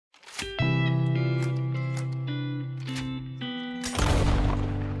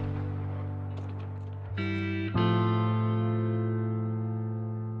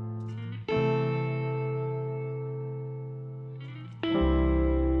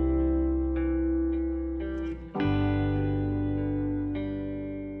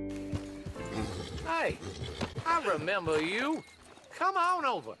Hey, I remember you. Come on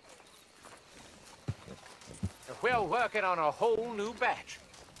over. We're working on a whole new batch.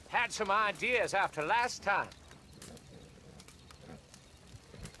 Had some ideas after last time.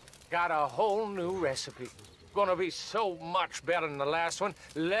 Got a whole new recipe. Gonna be so much better than the last one,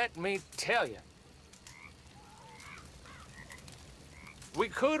 let me tell you. We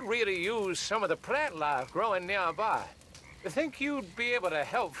could really use some of the plant life growing nearby. You think you'd be able to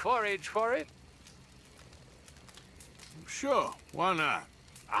help forage for it? Sure, why not?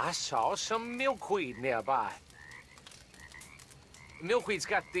 I saw some milkweed nearby. Milkweed's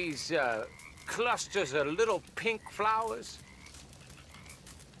got these clusters of little pink flowers.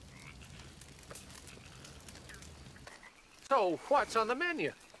 So, what's on the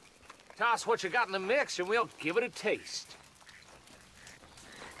menu? Toss what you got in the mix and we'll give it a taste.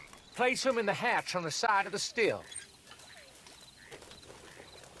 Place them in the hatch on the side of the still.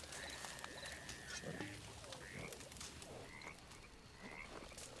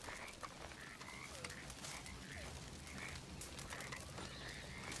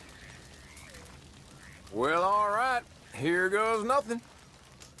 Well, all right. Here goes nothing.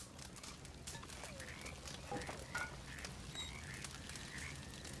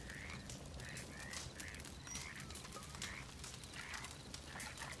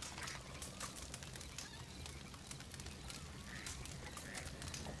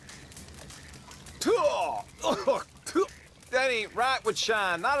 That ain't right with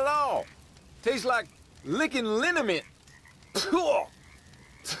Shine, not at all. Tastes like licking liniment.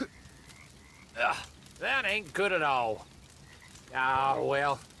 That ain't good at all. Ah,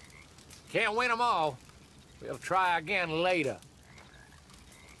 well, can't win them all. We'll try again later.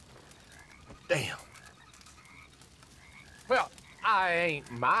 Damn. Well, I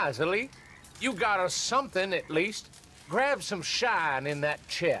ain't miserly. You got us something, at least. Grab some shine in that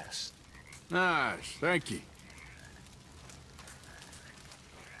chest. Nice, thank you.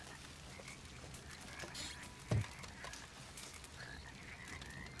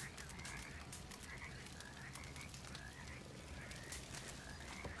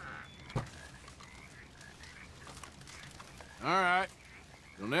 All right.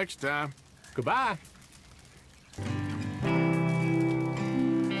 Till next time. Goodbye.